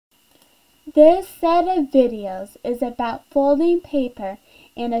This set of videos is about folding paper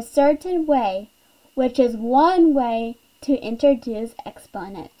in a certain way, which is one way to introduce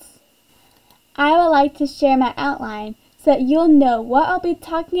exponents. I would like to share my outline so that you'll know what I'll be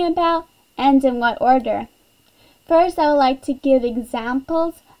talking about and in what order. First, I would like to give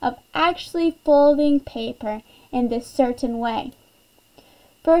examples of actually folding paper in this certain way.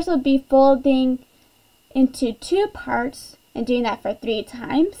 First, we'll be folding into 2 parts and doing that for 3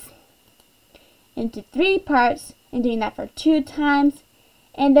 times, into 3 parts and doing that for 2 times,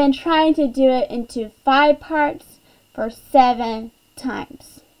 and then trying to do it into 5 parts for 7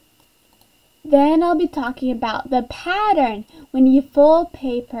 times. Then I'll be talking about the pattern when you fold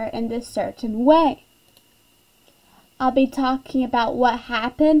paper in this certain way. I'll be talking about what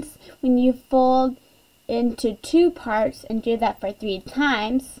happens when you fold into 2 parts and do that for 3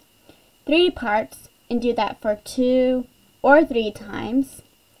 times, 3 parts and do that for 2 or 3 times,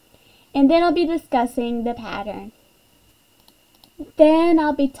 and then I'll be discussing the pattern. Then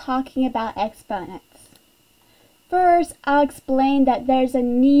I'll be talking about exponents. First, I'll explain that there's a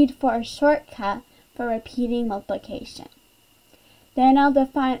need for a shortcut for repeating multiplication. Then I'll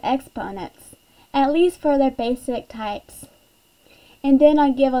define exponents, at least for their basic types. And then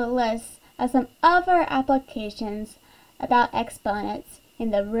I'll give a list of some other applications about exponents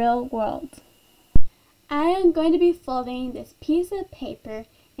in the real world. I am going to be folding this piece of paper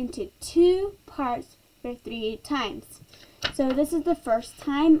into 2 parts for 3 times. So this is the first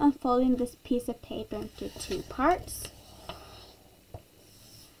time I'm folding this piece of paper into 2 parts.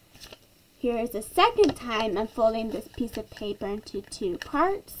 Here is the second time I'm folding this piece of paper into 2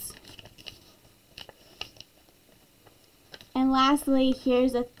 parts. And lastly,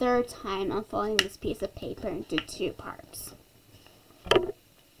 here's the third time I'm folding this piece of paper into 2 parts.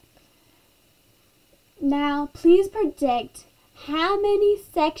 Now, please predict how many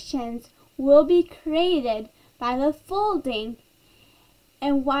sections will be created by the folding,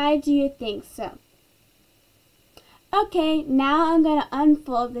 and why do you think so? Okay, now I'm going to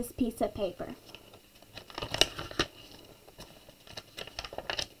unfold this piece of paper.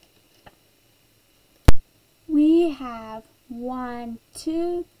 We have 1,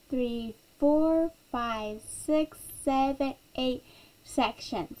 2, 3, 4, 5, 6, 7, 8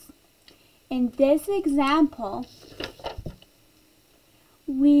 sections. In this example,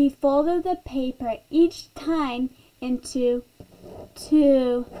 we folded the paper each time into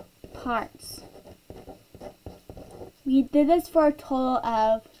 2 parts. We did this for a total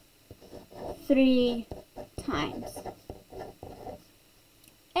of 3 times.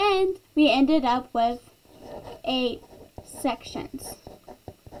 And we ended up with 8 sections.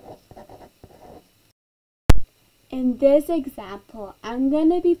 In this example, I'm going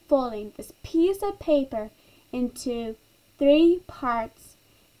to be folding this piece of paper into 3 parts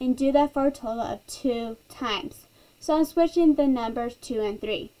and do that for a total of 2 times. So I'm switching the numbers 2 and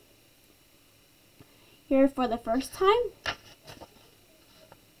 3. Here for the first time.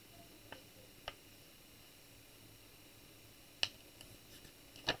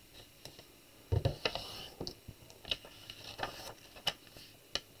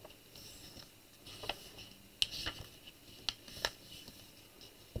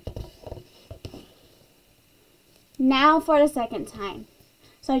 Now for the second time.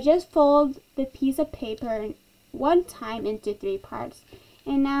 So I just fold the piece of paper 1 time into 3 parts,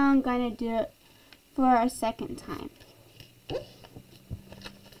 and now I'm going to do it for a second time.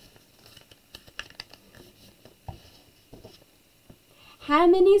 How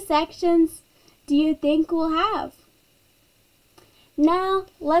many sections do you think we'll have? Now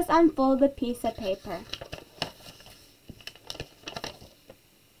let's unfold the piece of paper.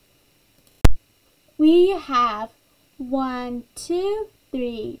 We have 1, 2,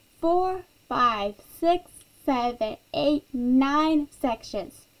 3, 4, 5, 6, 7, 8, 9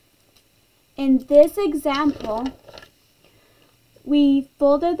 sections. In this example, we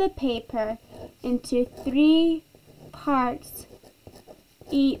folded the paper into 3 parts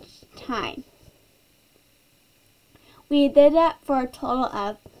each time. We did that for a total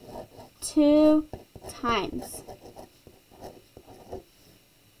of 2 times.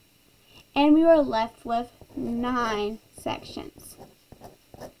 And we were left with 9 sections.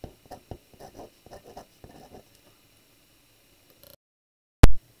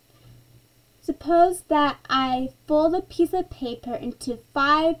 Suppose that I fold a piece of paper into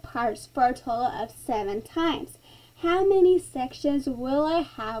 5 parts for a total of 7 times. How many sections will I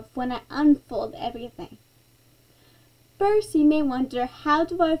have when I unfold everything? First, you may wonder, how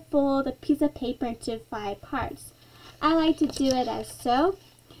do I fold a piece of paper into 5 parts? I like to do it as so.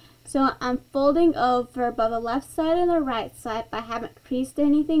 So I'm folding over both the left side and the right side, but I haven't creased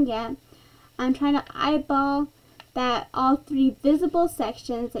anything yet. I'm trying to eyeball that all three visible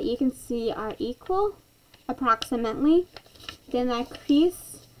sections that you can see are equal, approximately. Then I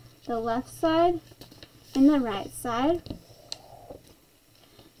crease the left side and the right side.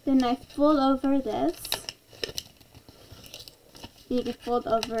 Then I fold over this. You can fold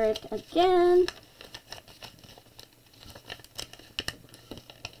over it again.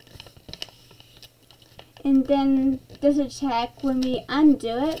 And then just to check, when we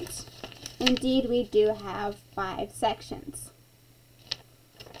undo it, indeed we do have 5 sections.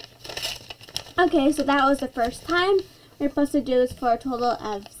 Okay, so that was the first time. We're supposed to do this for a total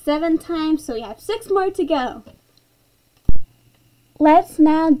of 7 times, so we have 6 more to go. Let's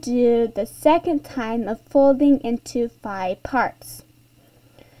now do the second time of folding into 5 parts.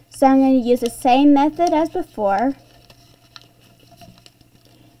 So I'm going to use the same method as before.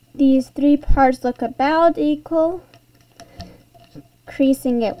 These 3 parts look about equal.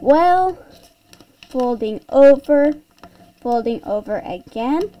 Creasing it well, folding over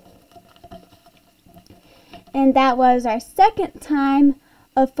again. And that was our second time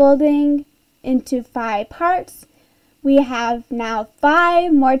of folding into 5 parts. We have now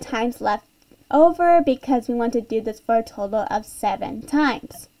 5 more times left over because we want to do this for a total of 7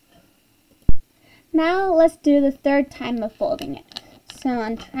 times. Now let's do the third time of folding it. So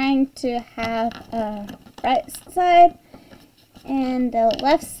I'm trying to have a right side and the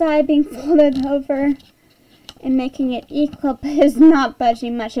left side being folded over and making it equal, but it's not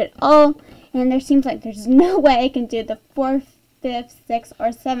budging much at all. And there seems like there's no way I can do the 4th, 5th, 6th, or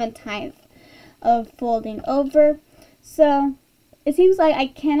 7th times of folding over. So it seems like I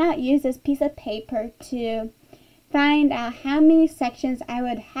cannot use this piece of paper to find out how many sections I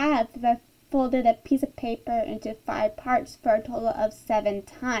would have if I folded a piece of paper into 5 parts for a total of 7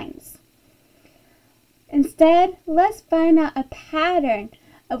 times. Instead, let's find out a pattern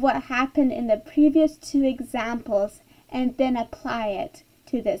of what happened in the previous 2 examples and then apply it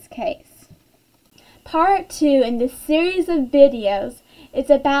to this case. Part 2 in this series of videos is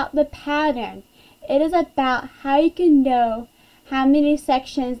about the pattern. It is about how you can know how many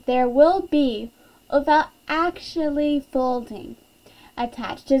sections there will be without actually folding.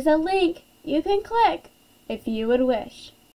 Attached is a link you can click if you would wish.